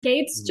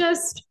Gates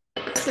just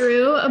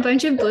threw a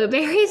bunch of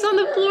blueberries on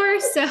the floor,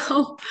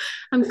 so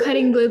I'm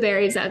cutting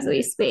blueberries as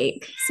we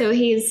speak. So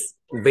he's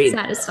Wait,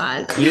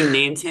 satisfied. you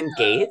named him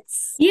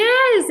Gates?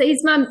 Yes,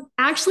 he's my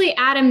actually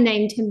Adam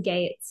named him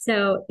Gates.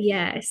 So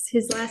yes,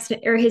 his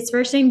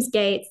first name's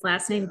Gates,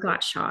 last name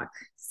Gottschalk.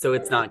 So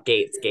it's not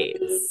Gates.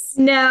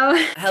 No.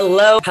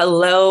 Hello,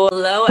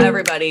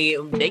 everybody.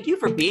 Thank you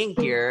for being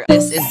here.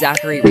 This is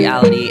Zachary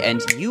Reality, and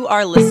you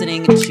are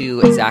listening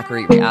to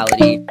Zachary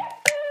Reality.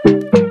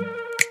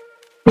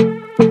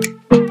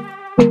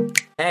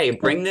 Hey,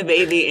 bring the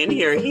baby in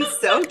here. He's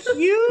so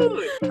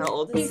cute. How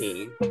old is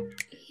he?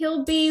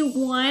 He'll be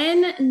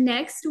one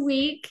next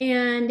week,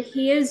 and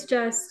he is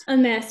just a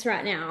mess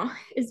right now.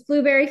 His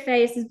blueberry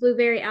face, his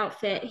blueberry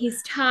outfit.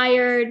 He's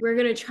tired. We're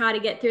gonna try to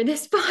get through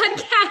this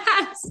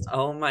podcast.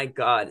 Oh my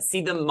God.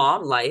 See, the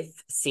mom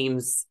life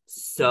seems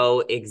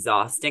so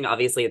exhausting.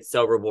 Obviously, it's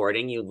so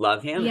rewarding. You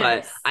love him, but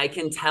Yes. I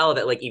can tell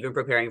that like even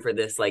preparing for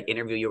this like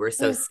interview, you were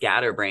so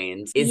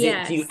scatterbrained. Do you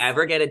Yes.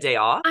 ever get a day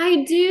off?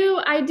 I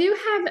do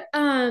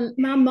have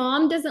my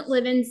mom doesn't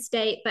live in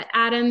state, but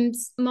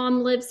Adam's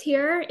mom lives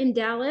here in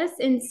Dallas,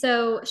 and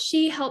so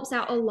she helps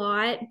out a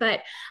lot,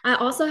 but I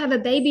also have a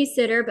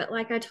babysitter, but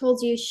like I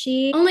told you,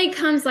 she only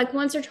comes like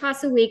once or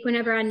twice a week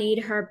whenever I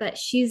need her, but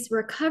she's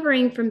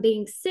recovering from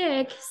being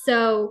sick,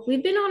 so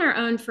we've been on our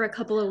own for a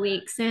couple of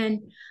weeks and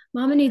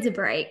Mama needs a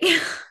break.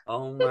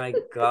 Oh my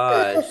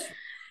gosh.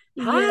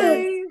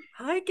 Yes.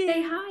 Hi, Say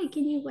Gabe. hi.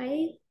 Can you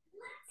wave?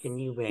 Can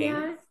you wave?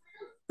 Yeah.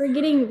 We're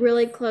getting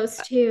really close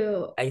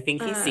to I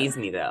think he uh sees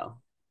me though.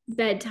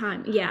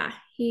 bedtime. Yeah.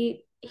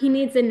 He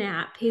needs a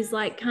nap. He's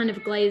like kind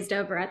of glazed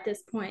over at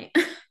this point.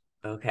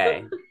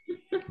 Okay.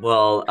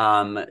 Well,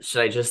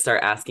 should I just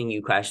start asking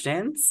you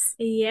questions?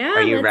 Are Yeah,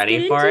 you let's ready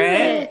get for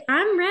into it? it.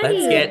 I'm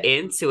Let's get ready.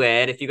 into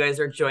it. If you guys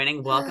are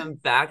joining, welcome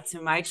back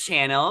to my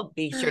channel.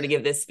 Be sure to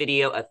give this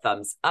video a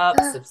thumbs up,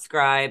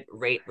 subscribe,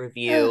 rate,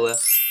 review.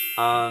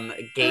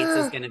 Gates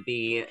is gonna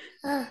be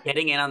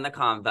getting in on the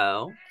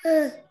convo.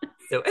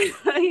 So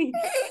I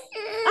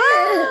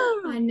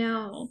ah!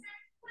 know.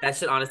 That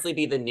should honestly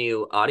be the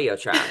new audio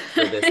track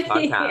for this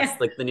podcast. Yeah.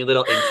 Like the new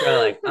little intro,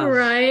 like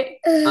Right.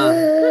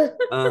 uh,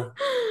 uh.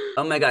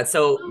 Oh my God.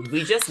 So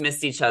we just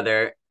missed each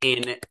other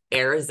in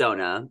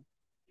Arizona.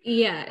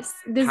 Yes.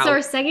 This is our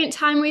How, second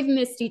time we've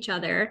missed each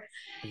other.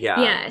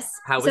 yeah. Yes.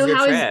 How was So your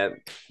how was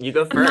trip? You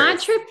go my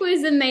first. trip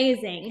was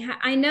amazing.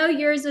 I know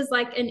yours was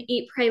like an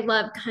eat, pray,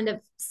 love kind of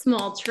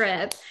small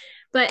trip,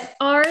 but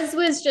ours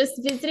was just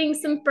visiting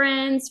some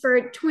friends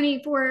for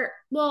 24,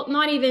 well,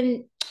 not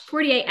even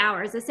 48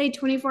 hours. I say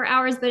 24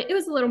 hours, but it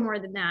was a little more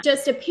than that.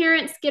 Just a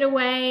parents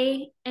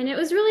getaway, and it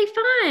was really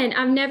fun.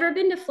 I've never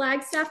been to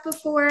Flagstaff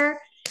before,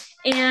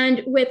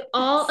 and with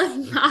all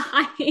of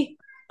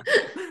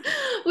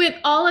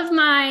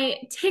my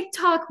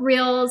TikTok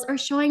reels are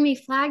showing me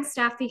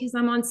Flagstaff because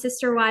I'm on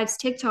Sister Wives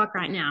TikTok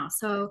right now.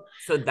 So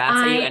So that's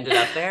how you I ended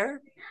up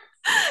there?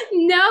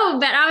 no,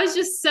 but I was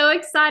just so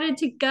excited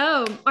to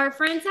go. Our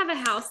friends have a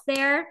house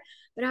there,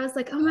 but I was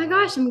like, oh my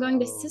gosh, I'm going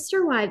to Oh.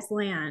 Sister Wives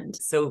land.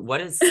 So what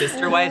is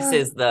Sister Wives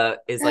is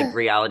like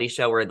reality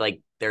show where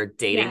like they're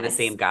dating the Yes.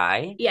 same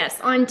guy? Yes,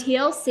 on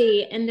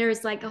TLC. And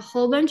there's like a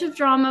whole bunch of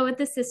drama with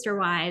the Sister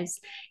Wives,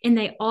 and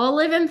they all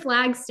live in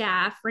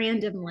Flagstaff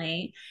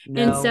randomly. And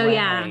No so,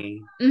 yeah.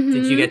 way. Did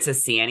you Mm-hmm. get to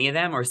see any of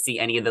them or see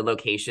any of the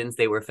locations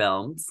they were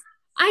filmed?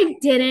 I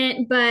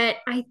didn't, but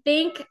I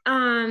think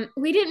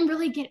we didn't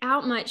really get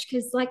out much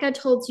because, like I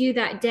told you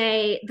that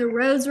day, the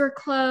roads were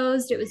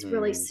closed. It was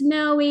really Mhm.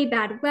 snowy,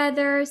 bad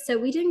weather, so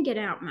we didn't get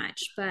out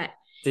much. But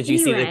Did you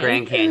see the anyway,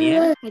 Grand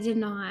Canyon? I did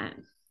not.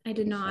 I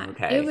did not. It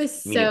Okay,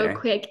 was me so neither.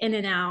 quick in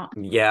and out.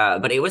 Yeah,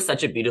 but it was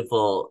such a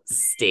beautiful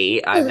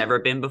state. I've never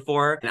been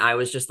before, and I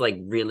was just like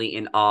really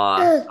in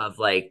awe of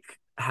like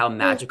how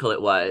magical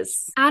it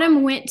was.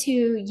 Adam went to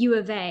U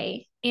of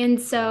A.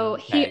 And so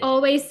he Okay.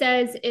 always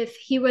says if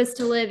he was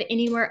to live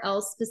anywhere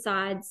else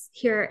besides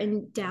here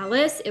in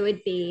Dallas, it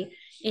would be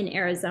in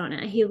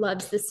Arizona. He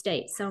loves the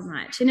state so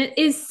much. And it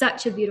is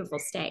such a beautiful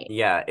state.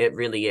 Yeah, it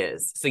really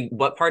is. So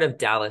what part of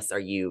Dallas are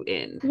you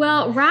in?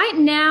 Well, right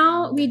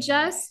now, we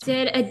just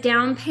did a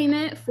down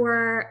payment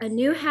for a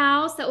new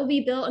house that will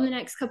be built in the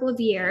next couple of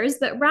years.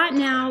 But right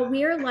now,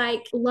 we're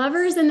like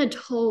lovers in the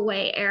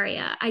tollway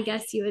area, I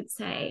guess you would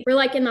say. We're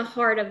like in the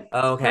heart of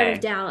Okay.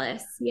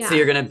 Dallas. So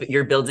Yeah.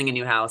 you're building a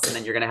new house and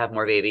then you're gonna have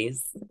more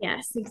babies.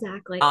 Yes,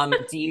 exactly.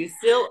 Do you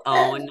still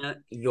own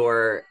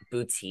your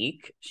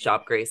boutique,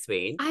 Shop Grace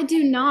Wade? I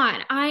do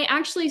not. I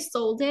actually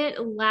sold it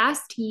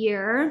last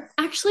year,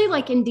 actually,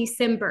 like in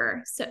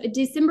December. So,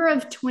 December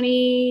of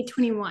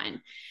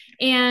 2021.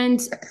 And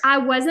I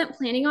wasn't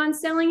planning on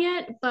selling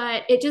it,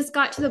 but it just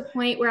got to the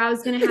point where I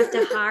was going to have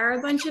to hire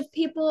a bunch of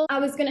people. I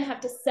was going to have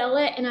to sell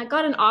it, and I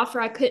got an offer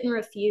I couldn't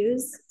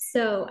refuse.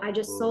 So I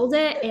just sold Ooh.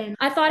 it, and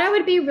I thought I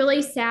would be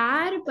really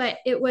sad, but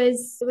it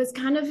was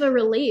kind of a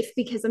relief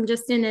because I'm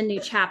just in a new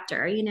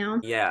chapter, you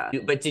know? Yeah.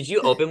 But did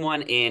you open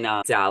one in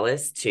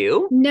Dallas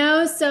too?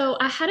 No, so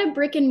I had a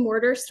brick and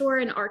mortar store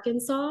in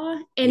Arkansas.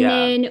 And Yeah.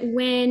 then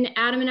when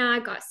Adam and I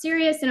got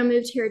serious and I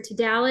moved here to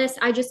Dallas,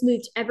 I just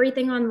moved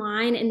everything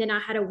online. And then I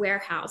had a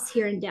warehouse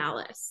here in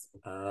Dallas.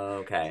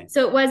 Okay.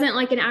 So it wasn't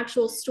like an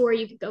actual store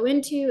you could go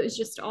into, it was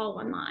just all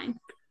online.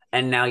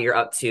 And now you're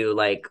up to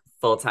like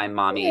full-time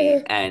mommy,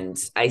 and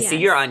I see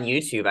Yes. you're on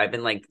YouTube. I've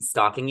been like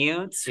stalking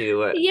you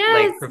to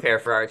Yes. like prepare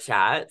for our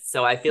chat.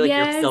 So I feel like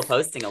you're Yes. still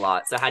posting a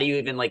lot. So how do you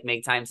even like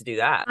make time to do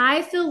that?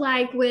 I feel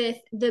like with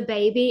the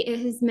baby, it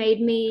has made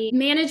me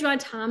manage my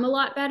time a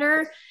lot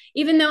better.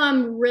 Even though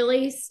I'm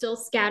really still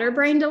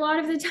scatterbrained a lot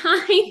of the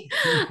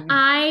time,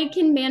 I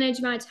can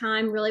manage my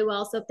time really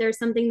well. So if there's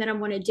something that I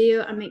want to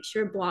do, I make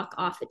sure to block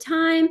off a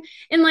time.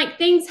 And like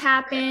things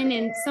happen,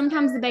 and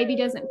sometimes the baby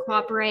doesn't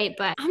cooperate,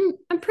 but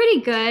I'm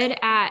pretty good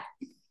at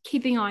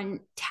keeping on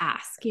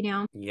task, you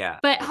know? Yeah,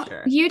 But for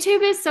sure.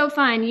 YouTube is so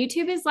fun.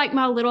 YouTube is like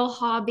my little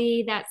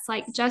hobby that's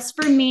like just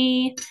for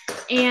me.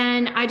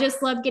 And I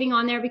just love getting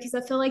on there because I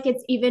feel like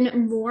it's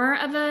even more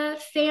of a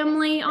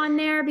family on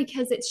there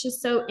because it's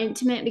just so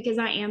intimate because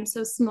I am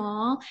so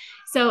small.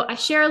 So I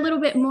share a little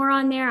bit more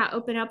on there. I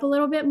open up a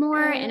little bit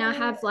more, and I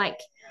have like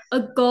a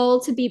goal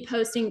to be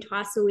posting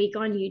twice a week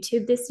on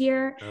YouTube this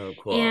year. Oh,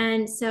 cool.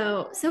 And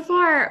so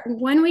far,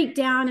 1 week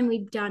down and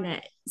we've done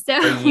it.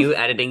 Are So you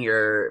editing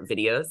your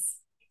videos?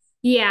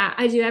 yeah,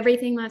 I do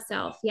everything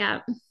myself.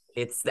 Yeah,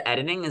 It's the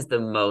editing is the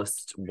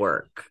most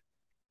work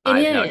it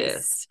I've is.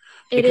 noticed,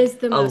 It because is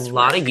the a most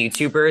lot work. of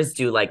YouTubers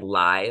do like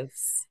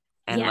lives,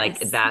 and like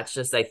Yes, that's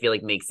just I feel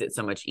like makes it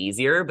so much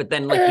easier. But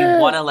then like you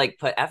want to like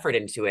put effort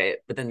into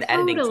it, but then the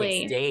editing takes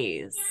totally.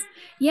 days.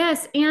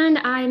 Yes, and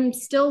I'm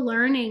still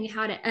learning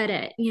how to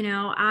edit. You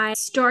know, I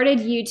started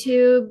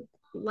YouTube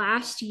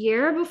last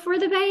year before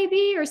the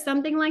baby or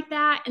something like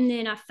that, and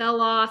then I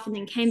fell off and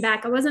then came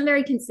back. I wasn't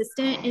very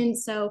consistent, and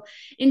so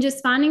in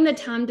just finding the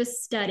time to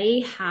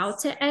study how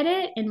to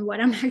edit and what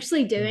I'm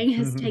actually doing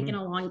has taken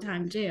a long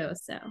time too.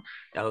 So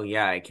Oh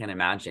yeah, I can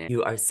imagine.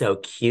 You are so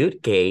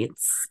cute,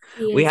 Gates.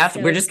 he is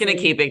We're so just gonna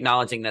keep sweet.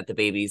 acknowledging that the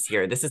baby's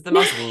here. This is the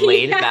most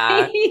laid Yeah,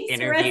 back he's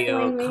interview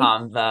wrestling me.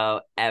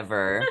 convo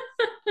ever.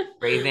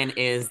 Raven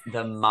is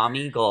the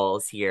mommy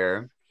goals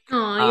here.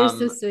 Oh, you're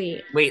so Um,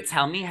 sweet. wait,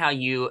 tell me how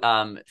you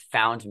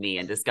found me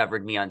and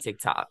discovered me on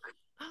TikTok.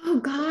 Oh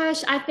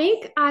gosh, I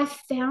think I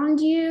found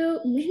you.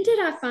 When did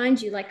I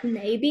find you? Like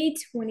maybe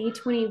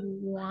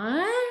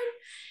 2021?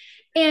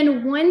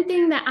 And one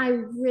thing that I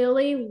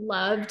really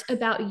loved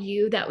about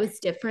you that was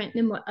different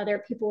than what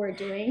other people were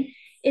doing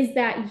is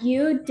that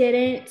you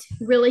didn't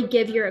really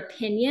give your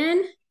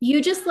opinion.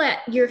 You just let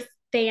your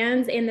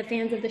fans and the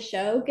fans of the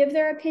show give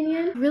their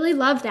opinion. I really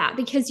love that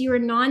because you were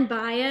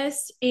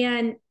non-biased,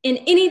 and in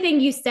anything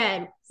you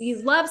said,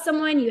 you love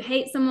someone, you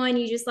hate someone,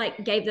 you just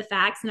like gave the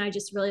facts, and I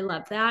just really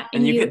love that.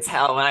 And And you you could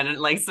tell when I didn't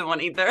like someone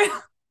either.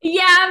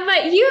 yeah,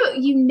 but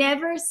you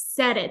never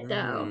said it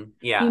though. You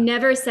Yeah.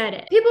 never said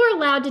it. People are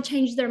allowed to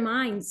change their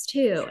minds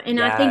too,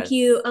 and I think Yes.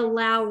 you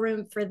allow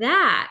room for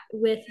that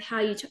with how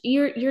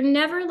you're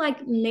never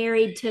like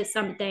married to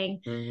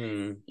something,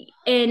 hmm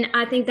and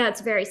I think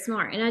that's very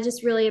smart. And I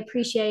just really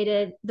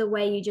appreciated the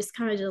way you just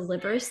kind of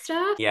deliver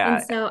stuff. And Yeah.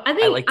 so I I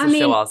think, like I to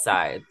show mean, all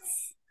sides.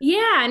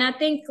 yeah, and I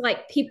think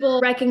like people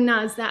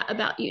recognize that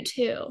about you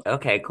too.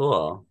 Okay,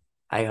 cool.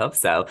 I hope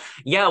so.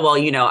 Yeah, well,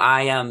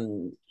 I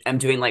am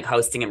doing like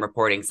hosting and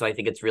reporting, so I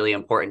think it's really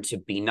important to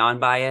be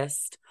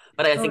non-biased.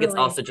 But I think it's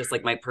Totally. also just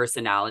like my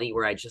personality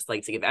where I just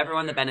like to give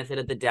everyone the benefit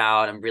of the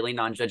doubt. I'm really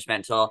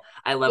non-judgmental.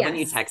 I love when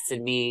you Yes. texted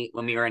me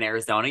when we were in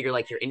Arizona. You're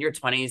like, you're in your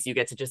 20s, you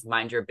get to just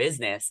mind your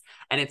business.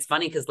 And it's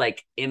funny because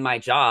like in my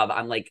job,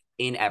 I'm like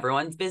in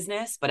everyone's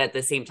business, but at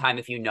the same time,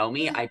 if you know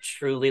me, I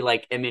truly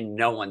like am in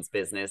no one's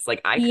business.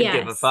 Like I could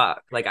give a Yes.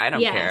 fuck. Like I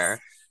don't Yes.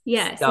 care.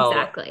 Yes, So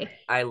exactly.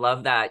 I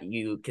love that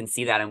you can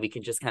see that and we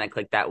can just kind of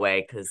click that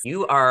way because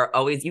you've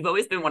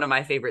always been one of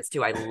my favorites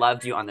too. I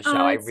loved you on the show.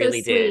 Oh, I it's so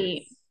really did.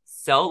 sweet.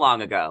 So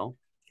long ago,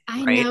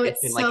 I right? know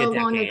It's it's been like a so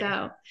long decade.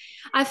 ago.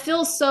 I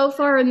feel so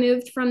far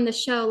removed from the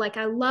show. Like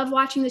I love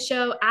watching the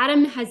show.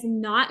 Adam has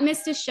not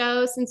missed a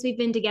show since we've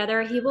been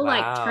together. He will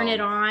like turn it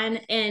Wow. on,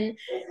 and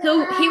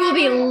he will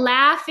be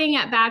laughing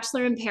at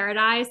Bachelor in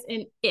Paradise,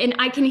 and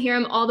I can hear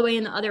him all the way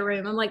in the other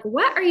room. I'm like,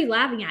 "What are you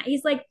laughing at?"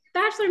 He's like,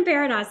 "Bachelor in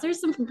Paradise. There's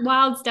some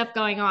wild stuff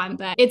going on,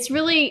 but it's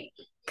really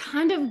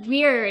kind of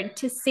weird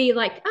to see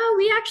like, oh,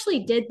 we actually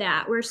did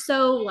that. We're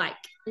so like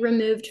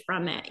removed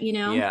from it, you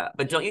know?" Yeah.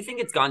 But don't you think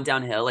it's gone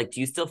downhill? Like, do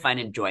you still find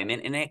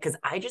enjoyment in it? Because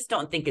I just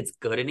don't think it's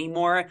good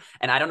anymore.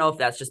 And I don't know if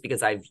that's just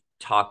because I've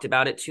talked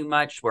about it too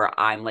much, where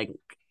I'm like,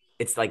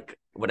 it's like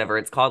whatever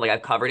it's called. Like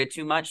I've covered it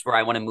too much where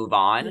I want to move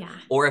on, Yeah.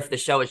 or if the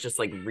show is just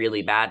like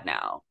really bad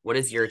now. What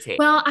is your take?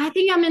 Well, I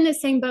think I'm in the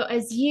same boat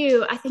as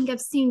you. I think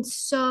I've seen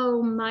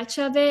so much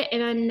of it,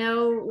 and I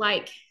know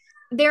like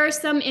there are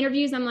some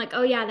interviews I'm like,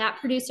 oh yeah, that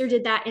producer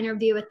did that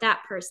interview with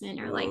that person,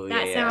 or like Oh yeah,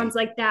 that yeah. sounds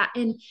like that.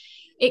 And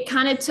it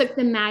kind of took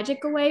the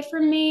magic away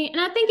from me.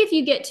 And I think if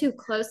you get too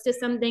close to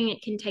something,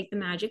 it can take the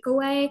magic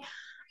away.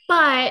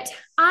 But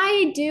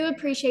I do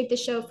appreciate the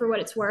show for what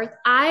it's worth.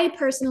 I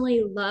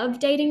personally love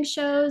dating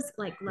shows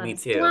like Love Me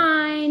is too.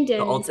 Blind The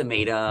and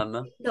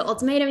Ultimatum, The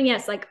Ultimatum.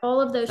 Yes, like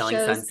all of those Selling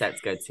shows.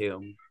 Sunset's good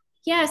too.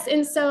 Yes.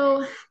 And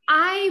so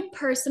I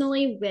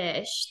personally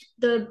wished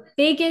the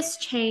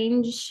biggest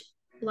change,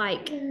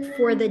 like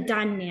for the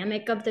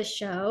dynamic of the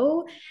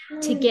show,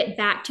 to get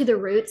back to the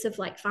roots of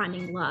like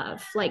finding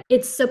love. Like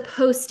it's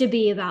supposed to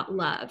be about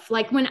love.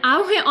 Like when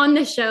I went on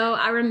the show,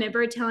 I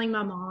remember telling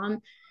my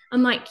mom,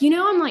 I'm like,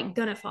 I'm like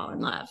gonna fall in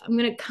love. I'm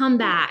gonna come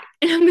back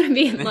and I'm gonna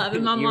be in love.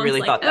 And my You mom's really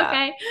like, thought that.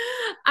 okay.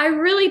 I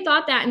really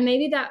thought that. And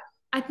maybe that,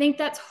 I think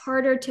that's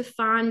harder to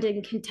find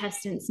in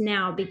contestants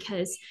now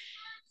because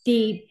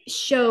the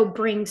show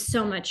brings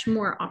so much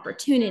more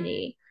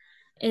opportunity.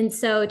 And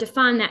so to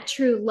find that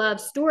true love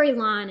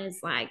storyline is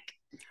like,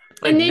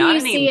 But and then not you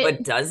any, see it.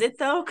 but does it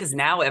though? Because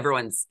now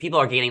people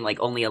are gaining like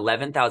only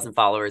 11,000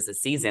 followers a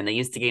season. They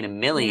used to gain a Yeah.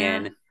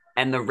 million,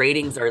 and the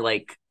ratings are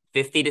like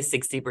 50 to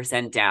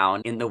 60%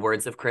 down, in the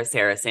words of Chris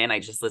Harrison. I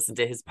just listened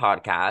to his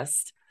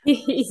podcast.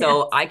 Yes.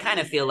 So I kind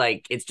of feel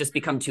like it's just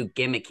become too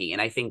gimmicky.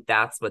 And I think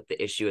that's what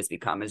the issue has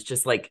become. It's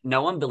just like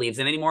no one believes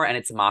it anymore and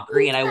it's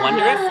mockery. And I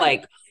wonder if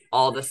like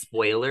all the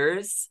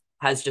spoilers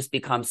has just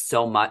become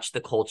so much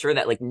the culture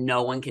that like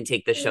no one can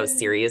take the show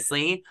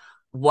seriously.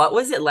 What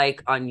was it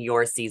like on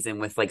your season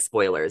with like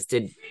spoilers?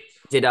 Did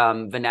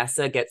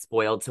Vanessa get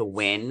spoiled to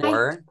win, I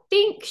or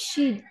think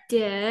she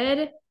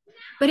did,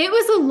 but it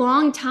was a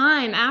long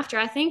time after.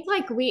 I think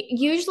like we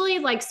usually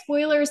like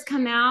spoilers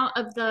come out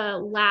of the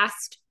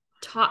last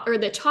top or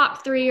the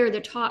top three or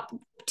the top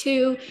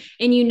two,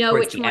 and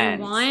towards which the one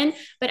end? won.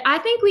 But I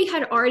think we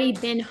had already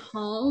been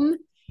home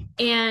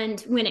and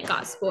when it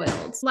got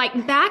spoiled.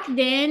 Like back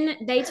then,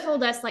 they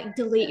told us like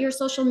delete your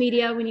social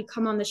media when you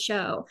come on the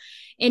show.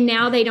 And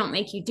now they don't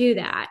make you do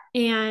that.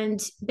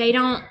 And they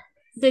don't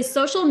the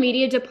social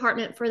media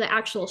department for the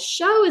actual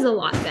show is a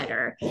lot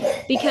better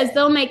because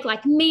they'll make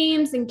like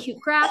memes and cute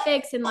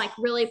graphics and like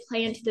really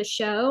play into the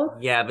show.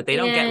 Yeah, but they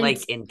don't get And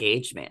like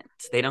engagement.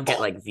 They don't get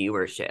like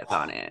viewership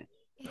on it.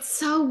 it's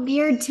so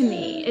weird to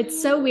me.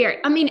 It's so weird.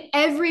 I mean,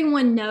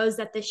 everyone knows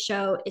that the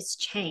show is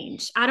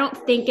changed. I don't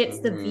think it's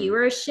the Mhm.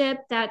 viewership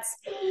that's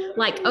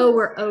like, oh,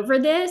 we're over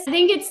this. I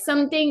think it's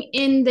something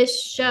in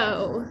this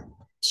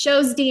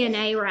show's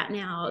DNA right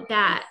now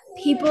that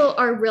people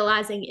are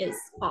realizing is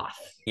off.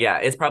 Yeah,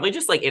 it's probably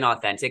just like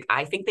inauthentic.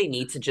 I think they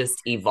need to just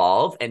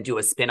evolve and do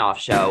a spin-off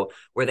show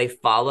where they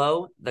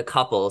follow the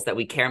couples that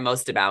we care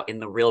most about in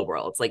the real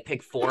world. It's like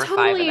pick I 4 or 5 of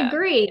totally them.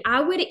 agree.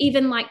 I would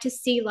even like to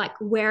see like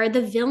where are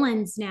the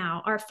villains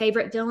now, our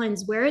favorite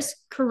villains. Where is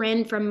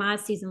Corinne from my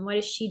season? What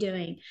is she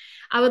doing?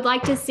 I would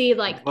like to see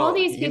like all Well,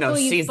 these people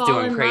you she's fall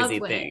doing in love crazy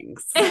with.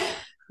 things.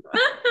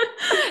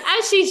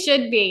 As she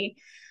should be.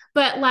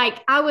 But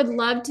like I would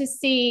love to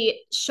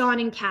see Sean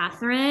and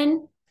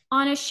Catherine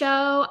on a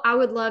show. I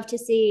would love to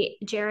see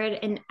Jared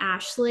and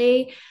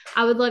Ashley.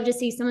 I would love to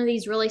see some of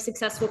these really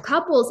successful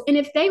couples. And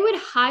if they would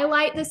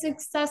highlight the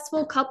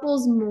successful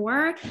couples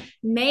more,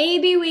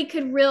 maybe we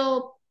could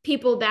reel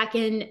people back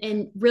in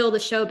and reel the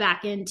show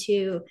back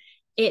into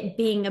it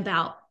being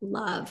about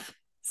love.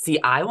 See,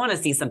 I want to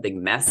see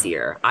something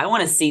messier. I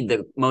want to see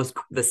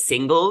the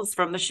singles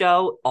from the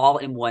show all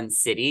in one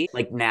city,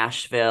 like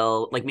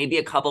Nashville. Like maybe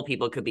a couple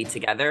people could be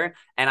together,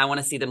 and I want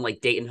to see them like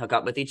date and hook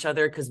up with each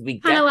other because we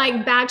Kind get of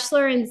like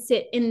Bachelor and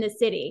Sit in the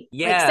City, like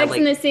yeah, Sex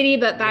in like the City,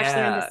 but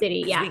Bachelor in the yeah,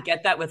 City. because Yeah, we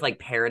get that with like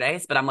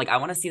Paradise, but I'm like I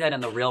want to see that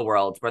in the real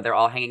world where they're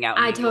all hanging out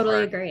in I New totally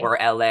York agree. or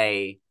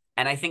LA.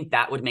 And I think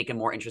that would make a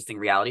more interesting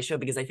reality show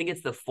because I think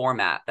it's the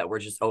format that we're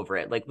just over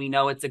it. Like we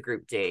know it's a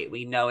group date,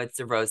 we know it's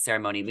a rose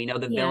ceremony, we know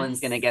the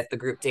villain's Yes. gonna get the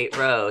group date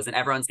rose, and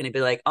everyone's gonna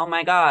be like, "Oh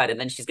my god!" And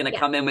then she's gonna Yeah.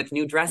 come in with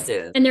new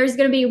dresses. And there's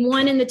going to be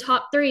one in the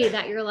top three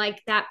that you're like,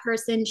 that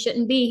person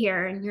shouldn't be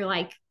here. And you're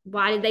like,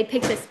 why did they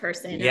pick this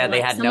person? Yeah, Or they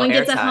like had no someone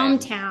gets a airtime.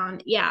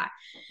 hometown. Yeah.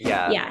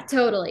 Yeah. Yeah.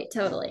 Totally.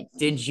 Totally.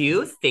 Did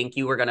you think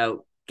you were gonna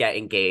get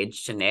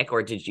engaged to Nick,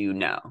 or did you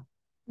know?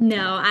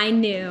 No, I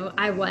knew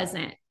I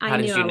wasn't. How I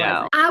did knew you I know?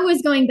 wasn't. I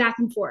was going back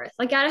and forth.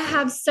 Like I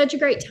have such a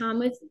great time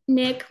with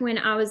Nick when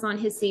I was on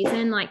his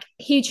season. Like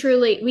he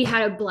truly, we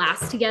had a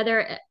blast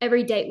together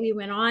every date we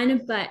went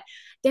on, but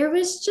there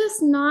was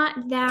just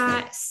not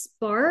that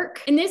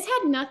spark. And this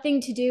had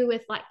nothing to do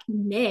with like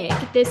Nick.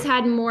 This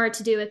had more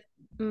to do with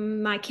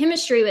my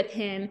chemistry with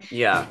him.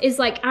 Yeah. Is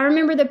like I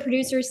remember the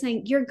producers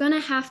saying, "You're gonna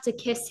have to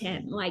kiss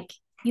him. Like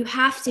you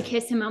have to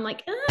kiss him." I'm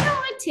like, "I don't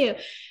want to,"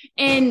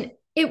 and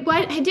it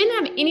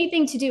didn't have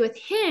anything to do with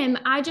him.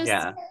 I just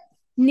Yeah.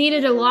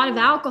 needed a lot of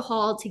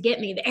alcohol to get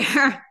me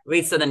there.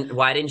 Wait, so then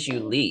why didn't you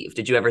leave?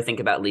 Did you ever think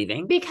about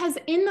leaving? Because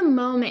in the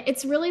moment,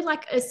 it's really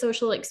like a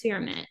social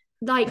experiment.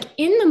 like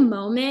in the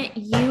moment,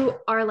 you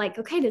are like,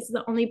 okay, this is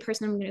the only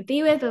person I'm going to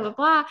be with, blah, blah,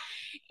 blah.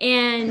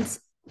 And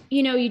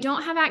you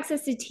don't have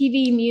access to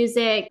TV,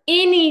 music,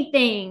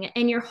 anything,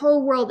 and your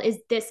whole world is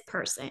this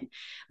person.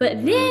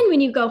 But then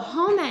when you go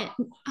home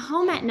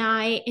at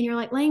night and you're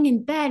like laying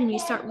in bed and you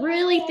start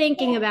really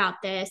thinking about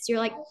this, you're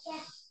like,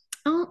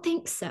 I don't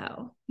think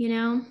so,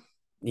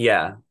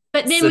 Yeah.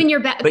 But then So, when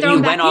you're but thrown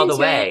you back went all the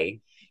into it,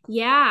 way.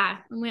 yeah,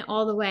 I went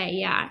all the way.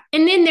 Yeah.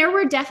 And then there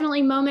were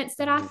definitely moments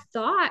that I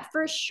thought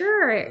for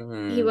sure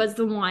he Mhm. was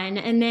the one.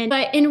 And then,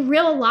 but in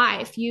real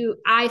life,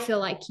 I feel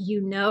like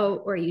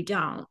or you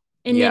don't.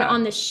 And then Yeah.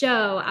 on the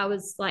show, I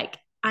was like,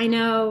 I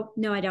know,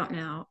 no, I don't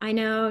know. I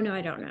know, no,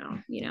 I don't know,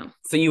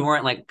 So you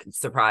weren't like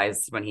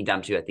surprised when he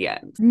dumped you at the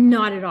end,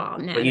 not at all.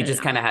 No, but you no, just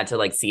no. kind of had to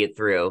like see it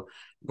through.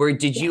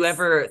 Did you Yes.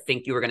 ever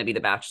think you were going to be the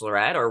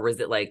Bachelorette, or was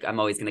it like, I'm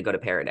always going to go to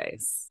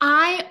Paradise?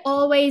 I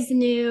always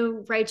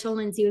knew Rachel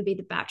Lindsay would be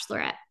the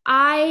Bachelorette.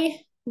 I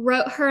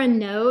wrote her a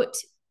note.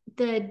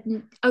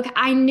 Okay,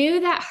 I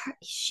knew that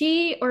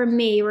she or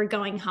me were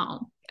going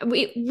home.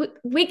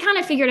 We kind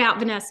of figured out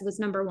Vanessa was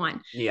number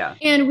one, Yeah.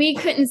 and we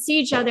couldn't see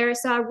each other.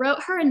 So I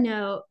wrote her a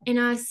note and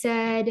I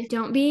said,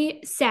 "Don't be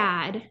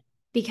sad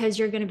because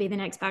you're going to be the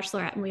next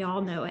Bachelorette, and we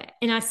all know it."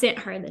 And I sent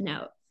her the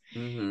note.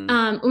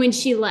 Mm-hmm. When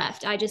she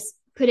left, I just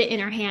put it in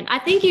her hand. I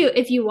think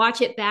if you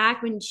watch it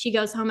back when she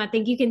goes home, I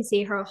think you can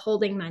see her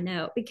holding my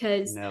note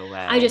because No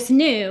I way. just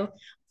knew.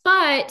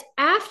 But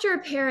after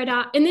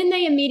Paradise, and then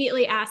they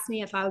immediately asked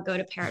me if I would go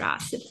to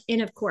Paradise.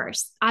 And of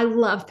course, I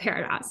love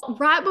Paradise.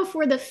 Right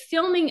before the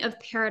filming of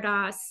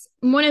Paradise,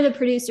 one of the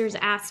producers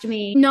asked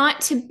me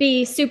not to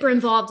be super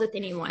involved with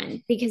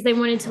anyone because they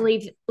wanted to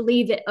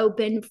leave it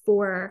open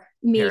for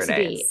me to be.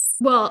 Paradise.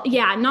 Well,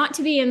 yeah, not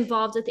to be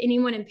involved with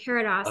anyone in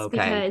Paradise Okay.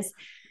 because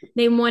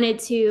they wanted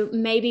to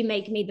maybe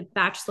make me the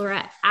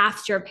Bachelorette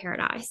after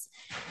Paradise.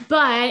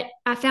 But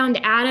I found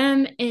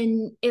Adam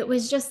and it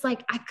was just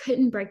like I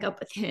couldn't break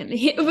up with him.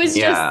 It was just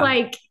Yeah.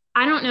 like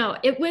I don't know.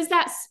 It was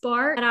that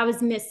spark that I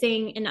was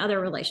missing in other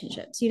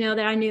relationships, that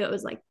I knew it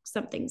was like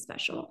something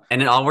special.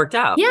 And it all worked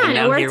out. Yeah, And and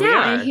it now here worked we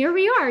out. And are. here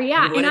we are.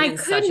 Yeah. You would And have I been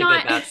could such a good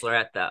not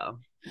Bachelorette, though.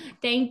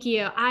 thank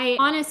you. I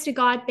honest to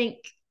God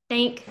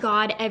thank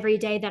God every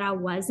day that I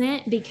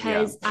wasn't Yeah.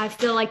 because I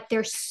feel like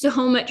there's so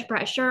much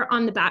pressure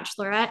on the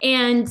Bachelorette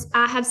and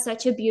I have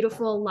such a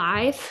beautiful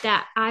life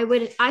that I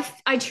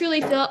truly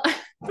feel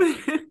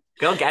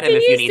Go get him can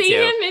if you you need see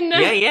to. him in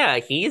Yeah, the yeah.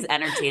 He's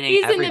entertaining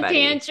he's in the everybody.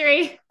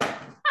 pantry.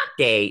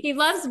 Gate. He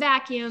loves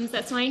vacuums.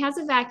 That's why he has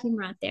a vacuum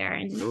right there.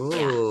 And yeah.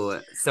 Ooh.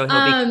 So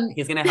Um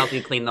he's gonna help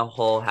you clean the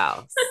whole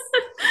house.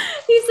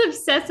 he's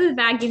obsessed with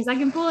vacuums. I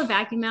can pull a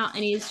vacuum out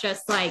and he's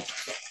just like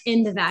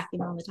in the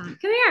vacuum all the time.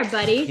 Come here, Do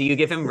buddy. you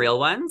give him real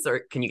ones or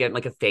can you get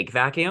like a fake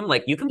vacuum?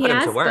 Like you can He put him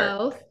to has work.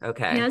 both. He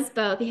Okay. has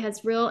both. He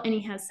has real and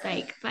he has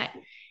fake, but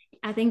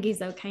I think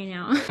he's okay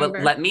now. Well,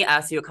 let me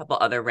ask you a couple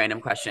other random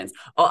questions.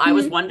 Oh, Mhm.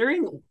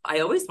 I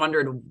always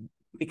wondered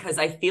because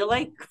I feel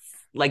like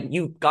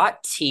you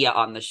got Tia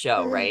on the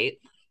show, right?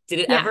 Did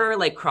it Yeah. ever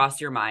like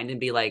cross your mind and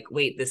be like,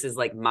 wait, this is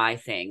like my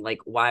thing? Like,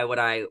 why would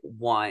I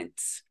want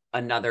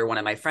another one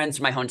of my friends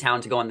from my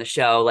hometown to go on the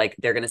show? Like,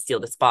 they're gonna steal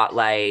the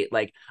spotlight.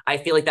 Like, I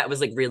feel like that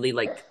was like really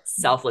like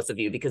selfless of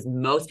you because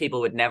most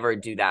people would never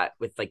do that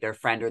with like their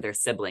friend or their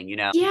sibling, you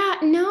know? Yeah,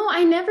 no,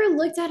 I never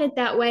looked at it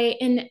that way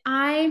and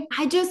I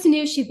just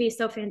knew she'd be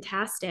so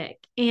fantastic.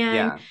 And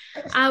Yeah.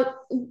 I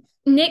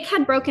Nick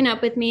had broken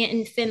up with me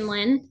in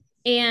Finland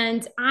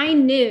and I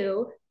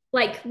knew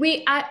like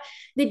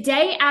the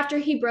day after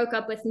he broke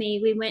up with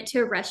me, we went to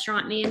a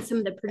restaurant, me and some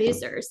of the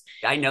producers.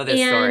 I know this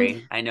And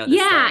story. I know this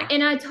yeah, story.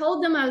 and I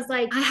told them I was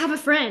like, I have a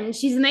friend.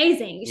 She's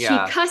amazing. She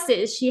Yeah.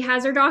 cusses. She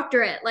has her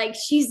doctorate. Like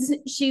she's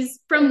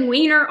from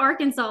Weiner,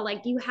 Arkansas.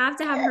 Like you have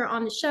to have her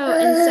on the show.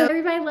 And so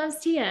everybody loves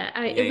Tia.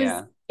 Yeah, It was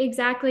yeah.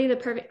 exactly the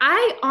perfect.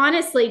 I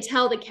honestly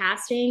tell the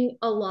casting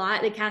a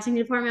lot, the casting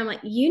department. I'm like,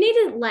 you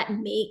need to let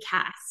me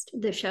cast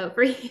the show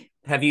for you.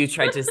 Have you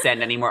tried to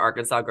send any more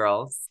Arkansas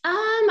girls?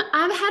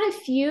 I've had a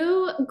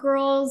few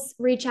girls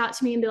reach out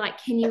to me and be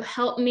like, "Can you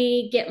help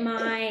me get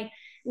my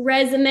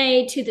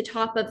resume to the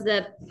top of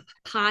the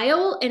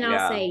pile?" And I'll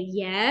Yeah. say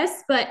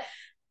yes, but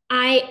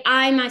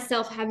I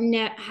myself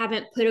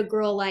haven't put a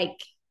girl like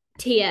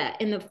Tia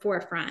in the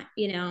forefront.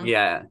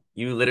 Yeah.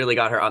 You literally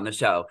got her on the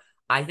show.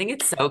 I think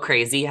it's so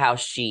crazy how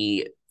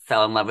she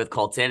fell in love with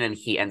Colton and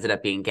he ended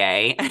up being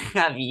gay.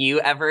 Have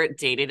you ever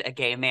dated a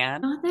gay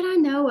man? Not that I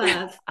know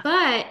of,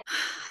 but Did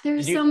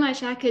there's you? so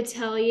much I could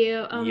tell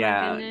you. Oh my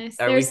Yeah. goodness.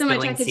 Are we There's so much I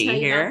spilling could tell tea you about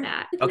here?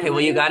 that. Okay,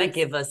 well you No, got to it's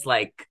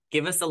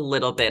give us a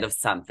little bit of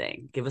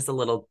something. Give us a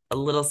little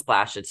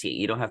splash of tea.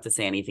 You don't have to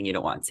say anything you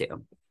don't want to.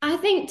 I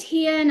think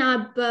Tia and I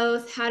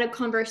both had a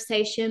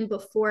conversation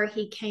before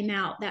he came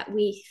out that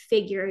we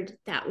figured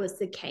that was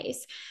the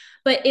case.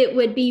 But it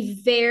would be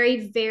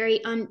very,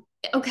 very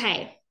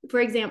okay. For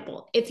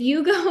example, if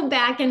you go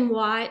back and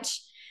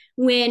watch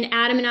when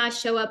Adam and I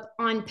show up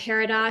on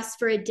Paradise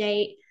for a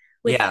date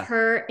with Yeah.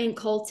 her and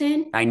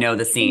Colton, I know the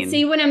you can see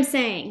scene. what I'm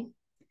saying.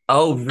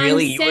 Oh, I'm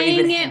really? You were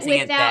even saying it hinting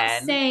it without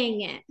then?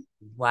 saying it.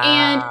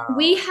 And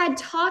we Wow. had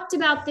talked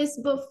about this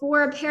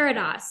before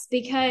Paradise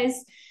because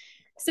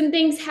some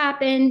things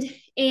happened.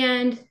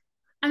 And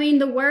I mean,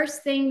 the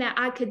worst thing that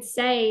I could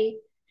say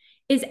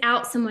is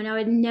out someone. I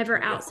would never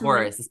Of out someone.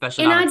 course,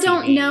 especially And not on I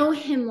don't TV. know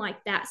him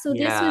like that. So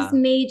this was Yeah, of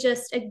me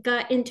just a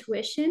gut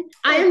intuition.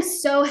 I am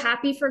so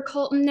happy for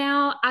Colton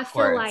now. I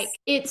feel like course.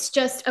 it's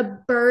just a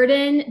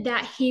burden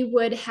that he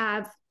would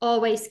have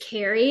always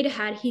carried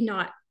had he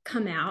not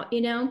come out,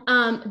 you know?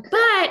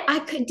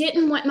 But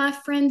didn't want my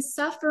friend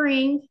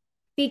suffering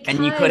And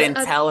you because couldn't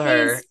of tell his,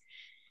 her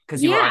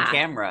because you were on yeah,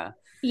 camera.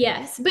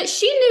 yes. But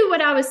she knew what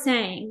I was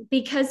saying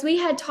because we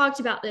had talked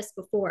about this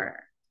before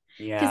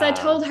because I Yeah.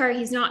 told her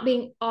he's not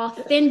being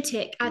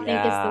authentic, I think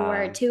is the Yeah.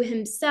 word, to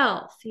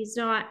himself. He's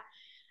not,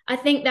 I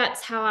think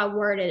that's how I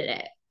worded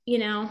it, you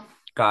know?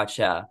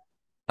 Gotcha.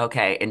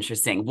 Okay,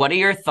 interesting. What are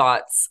your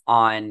thoughts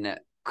on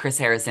Chris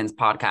Harrison's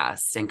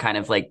podcast and kind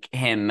of like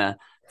him?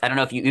 I don't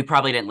know if you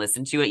probably didn't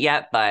listen to it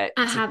yet, but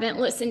I haven't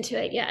listened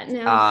to it yet.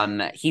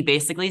 No. he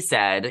basically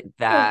said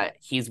that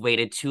he's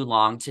waited too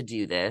long to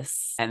do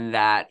this and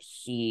that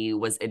he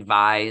was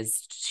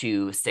advised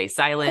to stay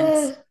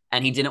silent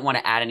and he didn't want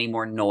to add any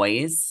more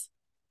noise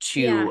to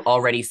Yeah,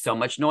 already so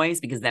much noise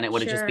because then it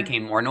would have just sure.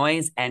 became more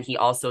noise. And he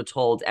also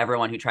told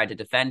everyone who tried to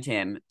defend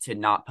him to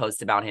not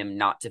post about him,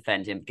 not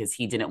defend him because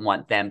he didn't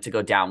want them to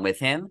go down with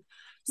him.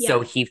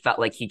 So Yeah, he felt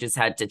like he just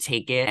had to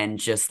take it and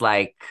just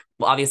like,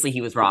 well, obviously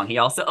he was wrong. He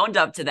also owned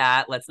up to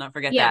that. Let's not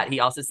forget that. yeah,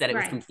 He also said it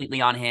was right. completely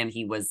on him.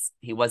 He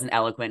wasn't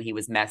eloquent. He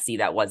was messy.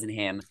 That wasn't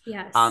him.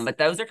 Yes. But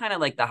those are kind of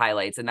like the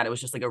highlights, and that it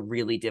was just like a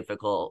really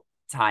difficult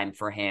time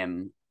for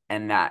him,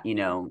 and that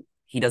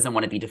he doesn't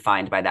want to be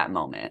defined by that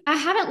moment. I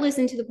haven't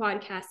listened to the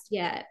podcast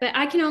yet, but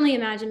I can only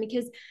imagine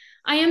because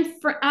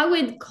I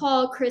would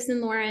call Chris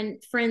and Lauren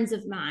friends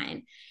of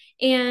mine.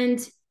 And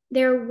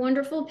they're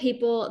wonderful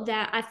people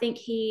that I think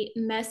he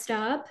messed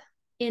up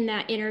in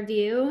that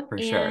interview. For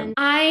sure. And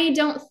I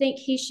don't think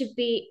he should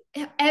be,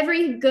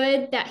 every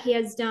good that he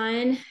has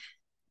done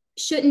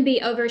shouldn't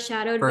be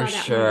overshadowed For by that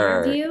one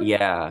sure. interview.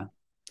 Yeah.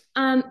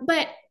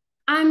 But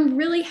I'm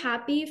really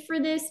happy for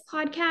this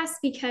podcast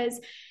because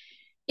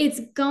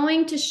it's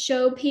going to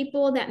show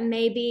people that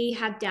maybe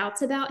have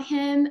doubts about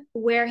him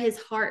where his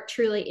heart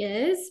truly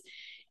is.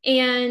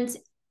 And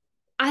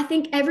I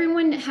think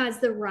everyone has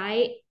the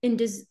right and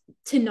does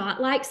to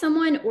not like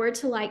someone or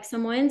to like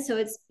someone. So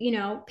it's,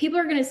 people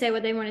are going to say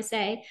what they want to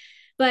say,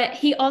 but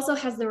he also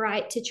has the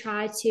right to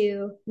try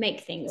to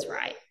make things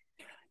right.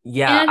 And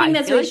Yeah. I think I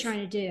that's feel what he's like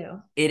trying to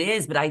do. it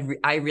is, but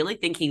I really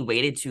think he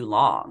waited too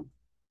long.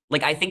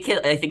 Like I think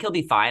he'll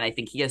be fine. I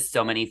think he has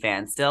so many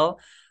fans still.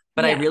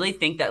 But I Yeah. really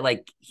think that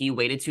like he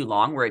waited too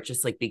long where it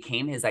just like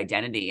became his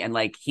identity. And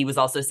like he was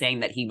also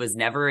saying that he was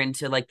never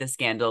into like the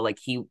scandal. Like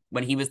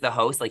when he was the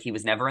host, like he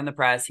was never in the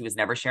press, he was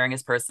never sharing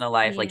his personal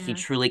life. Like he Yeah.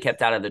 truly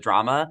kept out of the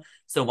drama.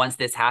 So once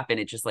this happened,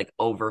 it just like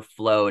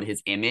overflowed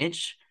his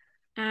image.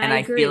 I And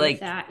I feel agree with like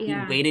that. he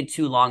Yeah. waited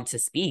too long to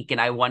speak.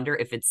 And I wonder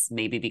if it's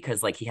maybe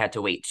because like he had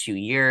to wait 2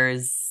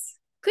 years.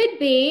 Could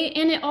be.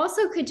 And it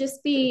also could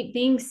just be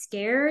being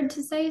scared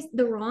to say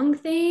the wrong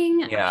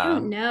thing. I Yeah.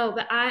 don't know,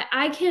 but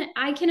I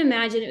can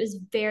imagine it was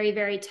very,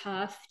 very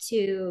tough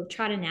to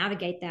try to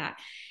navigate that.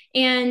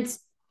 And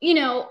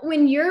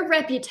when your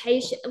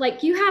reputation,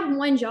 like you have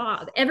one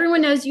job,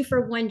 everyone knows you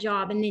for one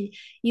job, and then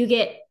you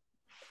get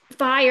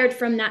fired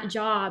from that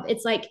job.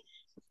 It's like,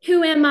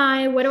 who am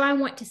I? What do I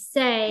want to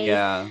say?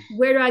 Yeah.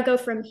 Where do I go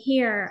from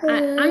here?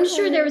 I'm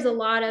sure there was a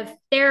lot of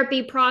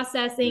therapy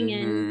processing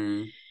and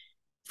Hmm.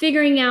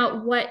 figuring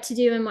out what to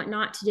do and what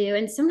not to do.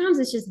 And sometimes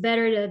it's just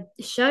better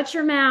to shut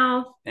your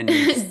mouth, And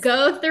just,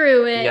 go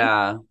through it,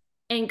 yeah.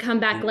 and come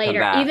back And come later,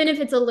 back. even if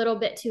it's a little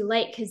bit too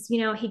late. Because,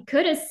 he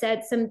could have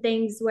said some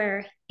things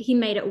where he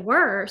made it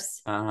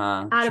worse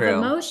Uh-huh. out of True.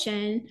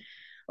 emotion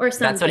or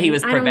That's what he something.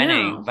 was I don't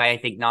preventing know. by, I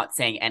think, not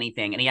saying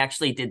anything. And he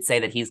actually did say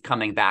that he's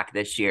coming back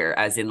this year,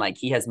 as in, like,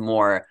 he has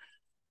more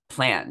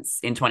plans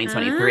in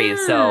 2023.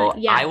 So I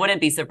Yeah. wouldn't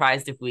be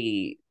surprised if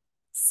we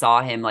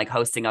saw him, like,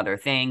 hosting other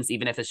things,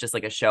 even if it's just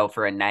like a show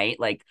for a night.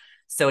 Like,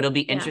 so it'll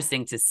be Yeah.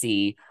 interesting to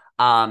see.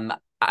 Um,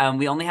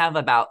 we only have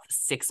about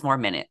 6 more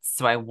minutes.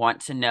 So I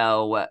want to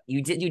know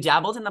you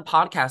dabbled in the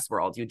podcast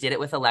world. You did it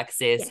with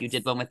Alexis, you did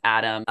Yes. one with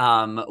Adam.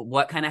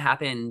 What kind of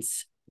happened?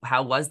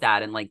 How was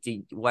that? And like,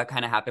 what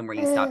kind of happened where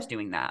you stopped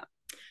doing that?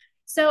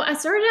 So I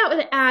started out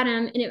with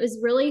Adam and it was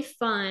really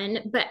fun,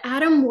 but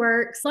Adam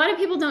works. A lot of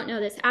people don't know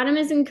this. Adam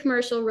is in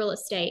commercial real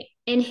estate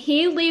and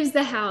he leaves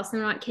the house,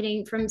 I'm not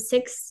kidding, from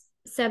 6,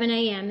 7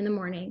 a.m. in the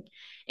morning.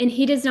 And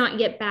he does not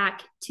get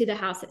back to the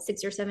house at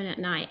 6 or 7 at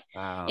night.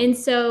 Wow. And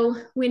so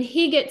when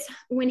he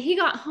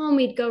got home,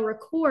 we'd go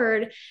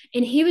record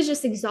and he was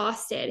just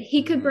exhausted.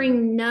 He could Hmm.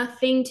 bring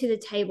nothing to the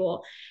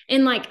table.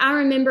 And like I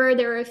remember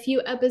there were a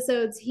few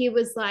episodes he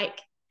was like,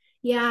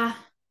 yeah,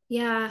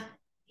 yeah,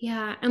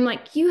 yeah. I'm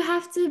like, you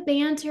have to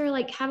banter,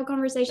 like have a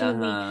conversation with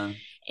me. Uh-huh.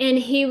 And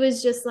he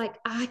was just like,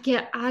 I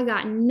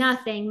got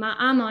nothing.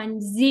 I'm on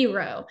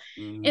zero.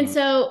 And Mhm.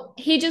 so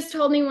he just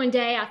told me one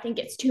day, I think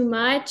it's too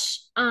much.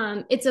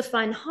 It's a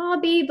fun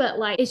hobby, but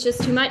like it's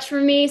just too much for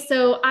me.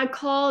 So I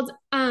called,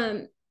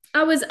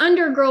 I was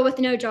under Girl with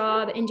No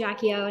Job and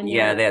Jackie O, and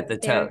Yeah, they had the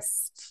they're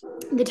toast.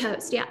 the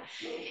toast, yeah.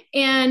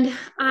 And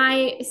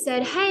I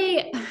said,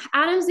 hey,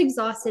 Adam's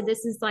exhausted.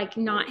 This is like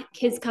not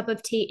his cup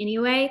of tea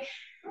anyway.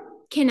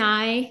 Can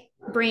I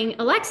bring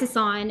Alexis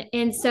on?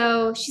 And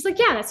so she's like,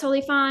 yeah, that's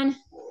totally fine.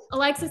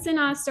 Alexis and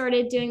I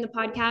started doing the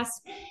podcast,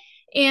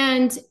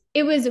 and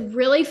it was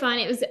really fun.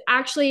 It was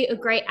actually a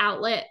great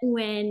outlet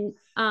when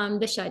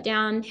the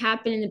shutdown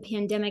happened in the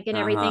pandemic and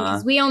everything, because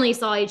Uh-huh. we only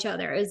saw each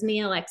other. It was me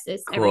and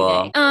Alexis every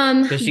day.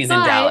 Cool. Because she's in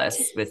But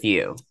Dallas with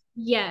you.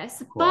 yes,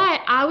 Cool.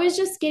 but I was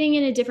just getting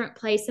in a different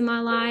place in my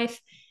life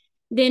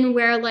than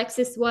where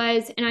Alexis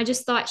was. And I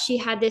just thought she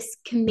had this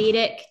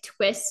comedic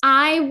twist.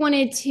 I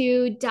wanted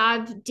to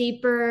dive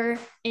deeper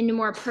into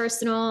more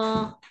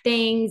personal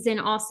things and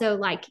also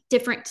like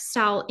different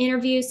style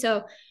interviews.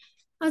 So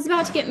I was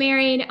about to get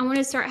married. I wanted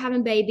to start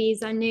having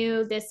babies. I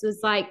knew this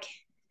was like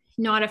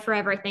not a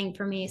forever thing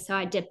for me. So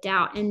I dipped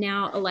out, and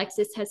now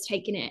Alexis has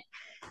taken it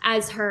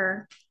as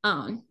her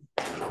own.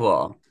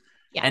 Cool.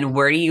 Yeah. And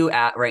where are you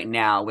at right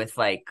now with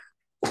like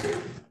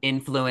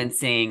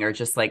influencing or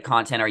just like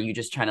content? Are you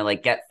just trying to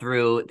like get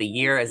through the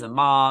year as a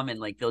mom and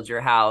like build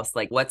your house?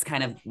 Like what's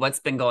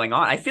been going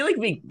on? I feel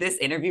like this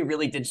interview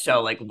really did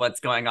show like what's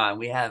going on.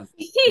 We have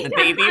the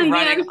baby Yeah.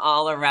 running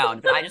all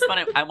around. But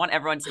I want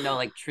everyone to know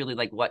like truly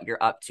like what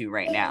you're up to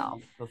right now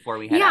before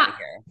we head out Yeah. of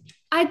here.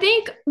 I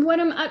think what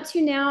I'm up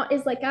to now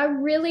is like I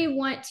really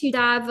want to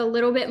dive a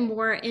little bit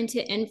more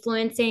into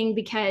influencing,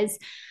 because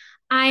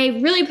I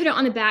really put it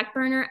on the back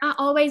burner. I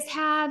always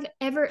have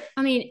ever.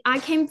 I mean, I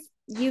come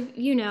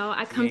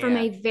from Yeah.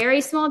 a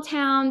very small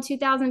town,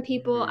 2,000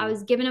 people. I Mm-hmm.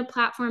 was given a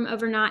platform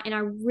overnight, and I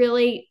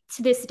really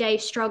to this day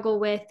struggle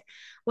with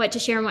what to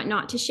share and what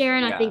not to share.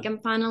 And I Yeah. think I'm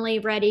finally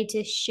ready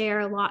to share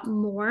a lot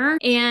more,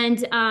 and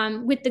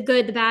with the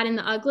good, the bad, and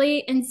the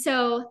ugly. And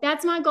so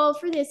that's my goal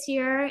for this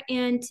year.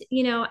 And,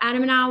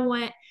 Adam and I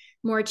want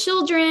more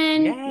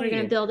children. We're going to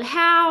Yay. build a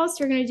house.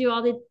 We're going to do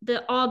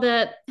all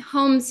the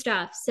home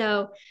stuff.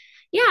 So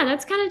yeah,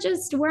 that's kind of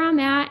just where I'm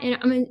at. And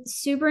I'm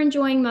super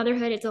enjoying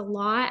motherhood. It's a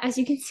lot, as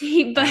you can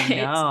see, but I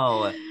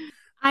know.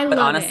 I But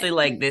love honestly, it.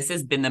 like this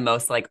has been the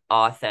most like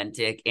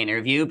authentic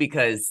interview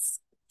because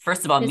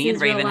first of all, This me and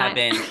is real Raven have life.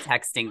 been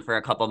texting for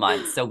a couple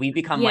months. So we've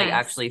become like Yes.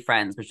 actually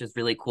friends, which is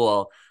really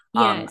cool.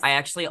 Yes. I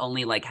actually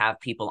only like have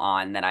people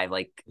on that I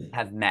like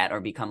have met or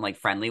become like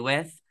friendly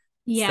with.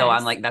 So I'm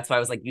Yes. like, that's why I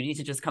was like, you need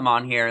to just come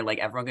on here. Like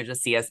everyone could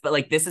just see us. But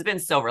like this has been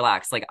so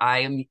relaxed. Like I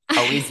am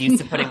always used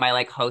to putting No. my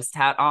like host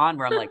hat on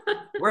where I'm like,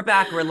 we're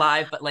back, we're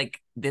live. But like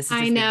this has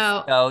I just been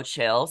know. so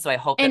chill. So I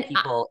hope that And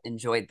people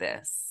enjoyed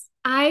this.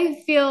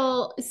 I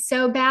feel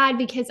so bad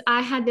because I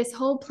had this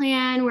whole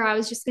plan where I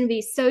was just going to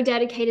be so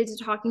dedicated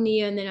to talking to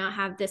you. And then I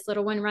have this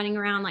little one running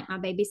around. Like my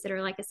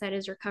babysitter, like I said,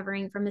 is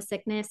recovering from a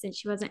sickness and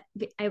she wasn't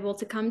able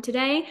to come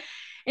today.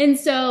 And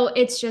so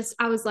it's just,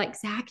 I was like,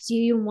 Zach, do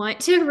you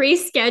want to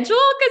reschedule?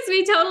 Because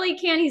we totally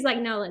can. He's like,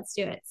 no, let's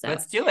do it. So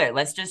Let's do it.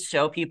 Let's just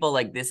show people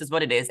like this is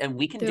what it is. And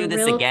we can the do this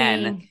real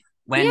again thing.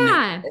 when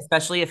Yeah.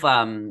 especially if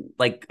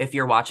like if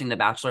you're watching The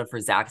Bachelor for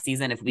Zach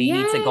season, if we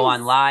need to go on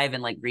Yes. live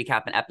and like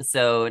recap an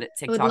episode,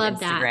 I would TikTok, love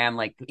that. Instagram,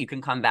 like you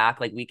can come back.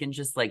 Like we can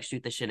just like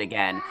shoot the shit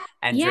again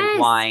and drink Yes.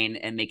 wine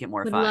and make it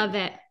more Would love fun.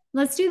 it.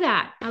 Let's do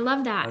that. I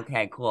love that.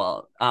 Okay,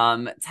 cool.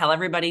 Tell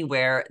everybody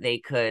where they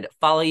could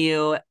follow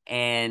you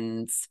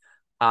and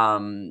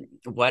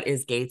what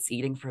is Gates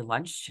eating for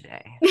lunch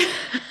today?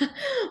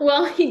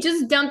 Well, he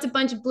just dumped a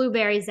bunch of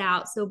blueberries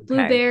out. So Okay.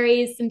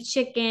 blueberries, some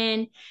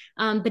chicken,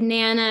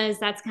 bananas.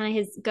 That's kind of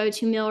his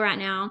go-to meal right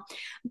now.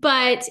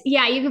 But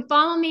yeah, you can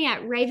follow me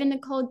at Raven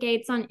Nicole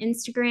Gates on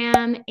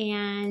Instagram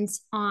and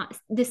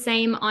the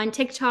same on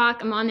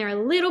TikTok. I'm on there a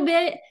little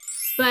bit.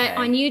 But Okay.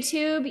 on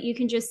YouTube, you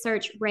can just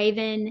search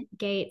Raven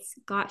Gates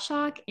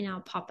Gottschalk and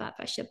I'll pop up.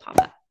 I should pop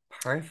up.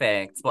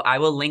 Perfect. Well, I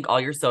will link all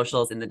your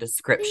socials in the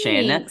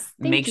description. Thanks.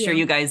 Make Thank sure you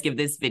you. guys give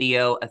this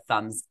video a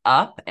thumbs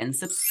up and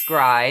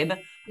subscribe.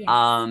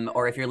 Yes.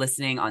 Or if you're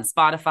listening on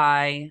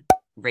Spotify,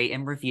 rate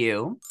and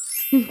review.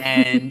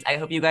 And I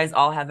hope you guys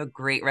all have a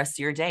great rest of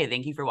your day.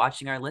 Thank you for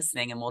watching or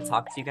listening, and we'll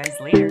talk to you guys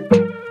later.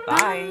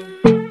 Bye.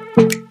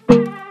 Bye.